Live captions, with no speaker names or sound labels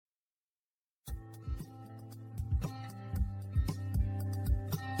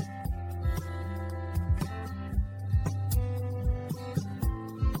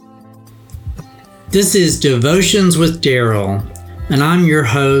This is Devotions with Daryl, and I'm your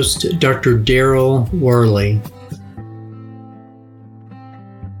host, Dr. Daryl Worley.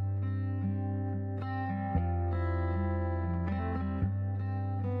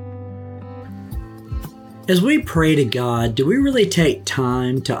 As we pray to God, do we really take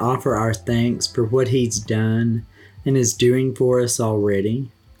time to offer our thanks for what He's done and is doing for us already?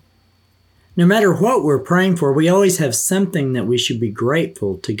 No matter what we're praying for, we always have something that we should be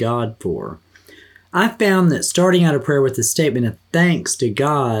grateful to God for. I found that starting out a prayer with a statement of thanks to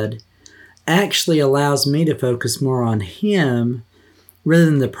God actually allows me to focus more on Him rather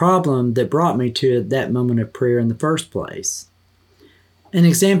than the problem that brought me to that moment of prayer in the first place. An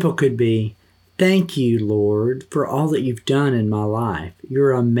example could be, "Thank you, Lord, for all that you've done in my life.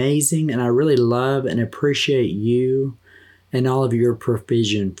 You're amazing, and I really love and appreciate you and all of your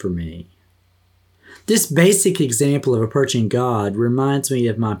provision for me." This basic example of approaching God reminds me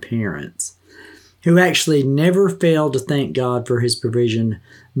of my parents, who actually never failed to thank God for His provision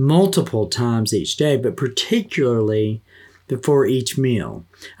multiple times each day, but particularly before each meal.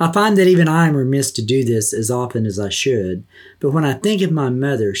 I find that even I am remiss to do this as often as I should, but when I think of my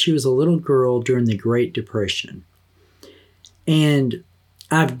mother, she was a little girl during the Great Depression. And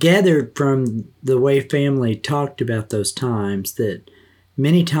I've gathered from the way family talked about those times that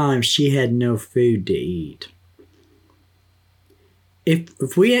many times she had no food to eat.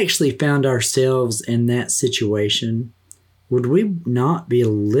 If we actually found ourselves in that situation, would we not be a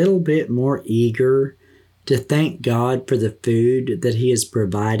little bit more eager to thank God for the food that He is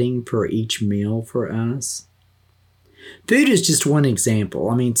providing for each meal for us? Food is just one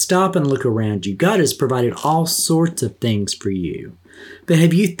example. Stop and look around you. God has provided all sorts of things for you. But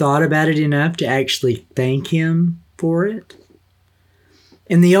have you thought about it enough to actually thank Him for it?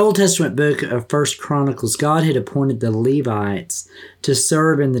 In the Old Testament book of Chronicles, God had appointed the Levites to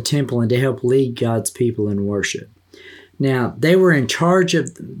serve in the temple and to help lead God's people in worship. Now, they were in charge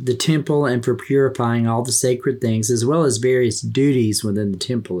of the temple and for purifying all the sacred things, as well as various duties within the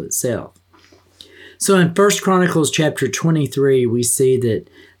temple itself. So in 1 Chronicles chapter 23, we see that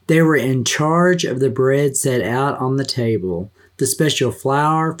they were in charge of the bread set out on the table, the special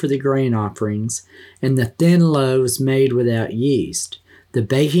flour for the grain offerings, and the thin loaves made without yeast, the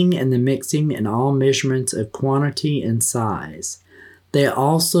baking and the mixing and all measurements of quantity and size. They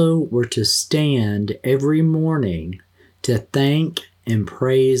also were to stand every morning to thank and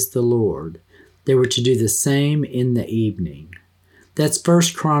praise the Lord. They were to do the same in the evening. That's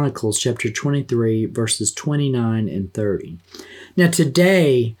 1 Chronicles chapter 23, verses 29 and 30. Now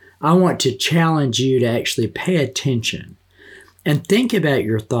today, I want to challenge you to actually pay attention and think about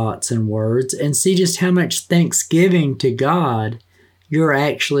your thoughts and words and see just how much thanksgiving to God you're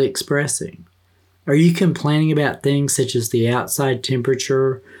actually expressing. Are you complaining about things such as the outside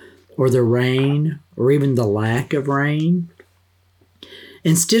temperature or the rain or even the lack of rain?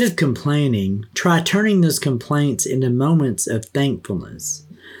 Instead of complaining, try turning those complaints into moments of thankfulness.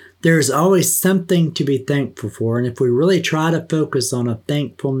 There is always something to be thankful for, and if we really try to focus on a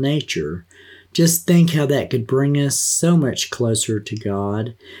thankful nature, just think how that could bring us so much closer to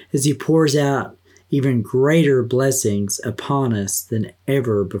God as He pours out even greater blessings upon us than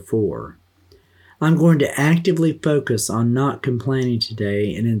ever before. I'm going to actively focus on not complaining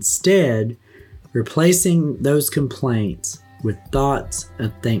today and instead replacing those complaints with thoughts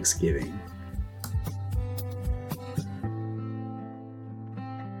of thanksgiving.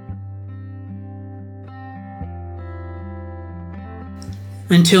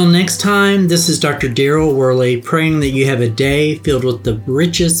 Until next time, this is Dr. Daryl Worley praying that you have a day filled with the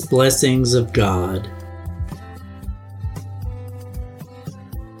richest blessings of God.